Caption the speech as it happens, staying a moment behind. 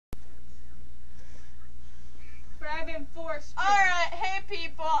been forced to. Alright, hey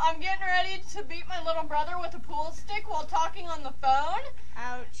people, I'm getting ready to beat my little brother with a pool stick while talking on the phone.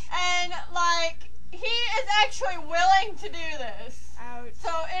 Ouch. And, like, he is actually willing to do this. Ouch.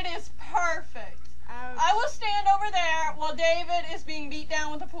 So it is perfect. Ouch. I will stand over there while David is being beat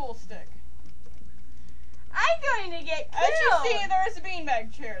down with a pool stick. I'm going to get killed. As you see, there is a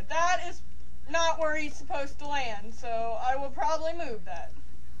beanbag chair. That is not where he's supposed to land, so I will probably move that.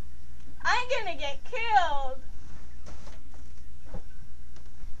 I'm going to get killed.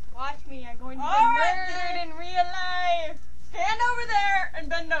 Watch me, I'm going to get murdered in real life. Stand over there and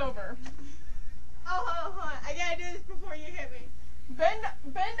bend over. Oh, hold on. I gotta do this before you hit me.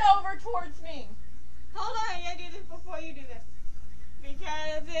 Bend over towards me. Hold on, I gotta do this before you do this.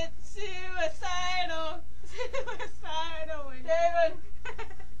 Because it's suicidal. Suicidal. David,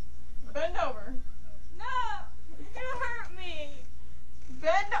 bend over. No, you hurt me.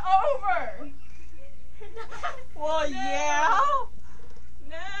 Bend over. Well, No. yeah.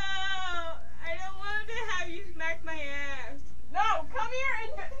 No, I don't want to have you smack my ass. No, come here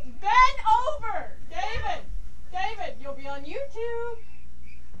and bend over. David, you'll be on YouTube.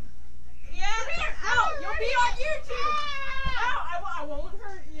 Yeah. Come here. Ow, you'll be on YouTube. Ow, I won't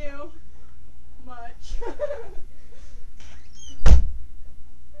hurt you much.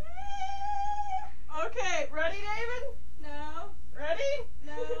 Okay, ready, David? No. Ready?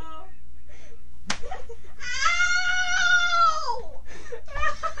 No. Ow!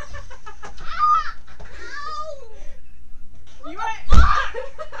 You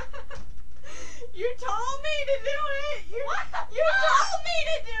You told me to do it. You told me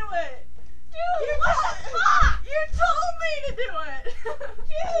to do it. Dude, what the fuck? You told me to do it.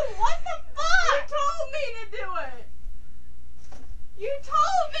 Dude, what the fuck? You told me to do it. You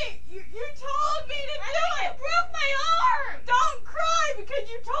told me. You told me to do it. You broke my arm. Don't cry because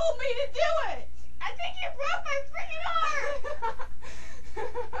you told me to do it. I think you broke my freaking arm.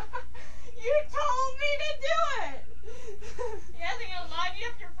 You told me to do it. You guys are gonna line you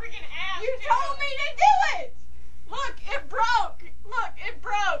up your freaking ass. You told me to do it. Look, it broke. Look, it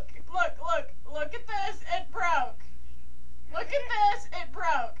broke. Look at this. It broke. Look at this. It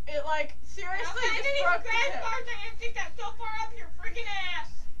broke. It seriously just broke the tip. I'm gonna stick that so far up your freaking ass.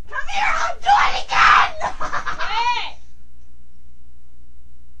 Come here, I'll do it again! Hey!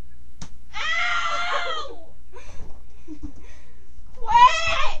 Ow!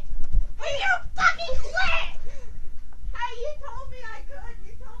 Quit! Will you fucking quit? Hey, you told me I could.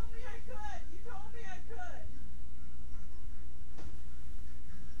 You told me I could. You told me I could.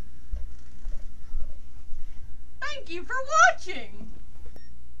 Thank you for watching.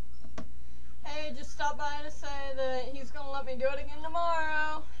 Hey, just stopped by to say that he's going to let me do it again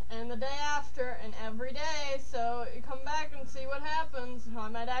tomorrow, and the day after, and every day, so you come back and see what happens. I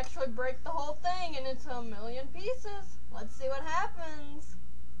might actually break the whole thing into a million pieces. Let's see what happens.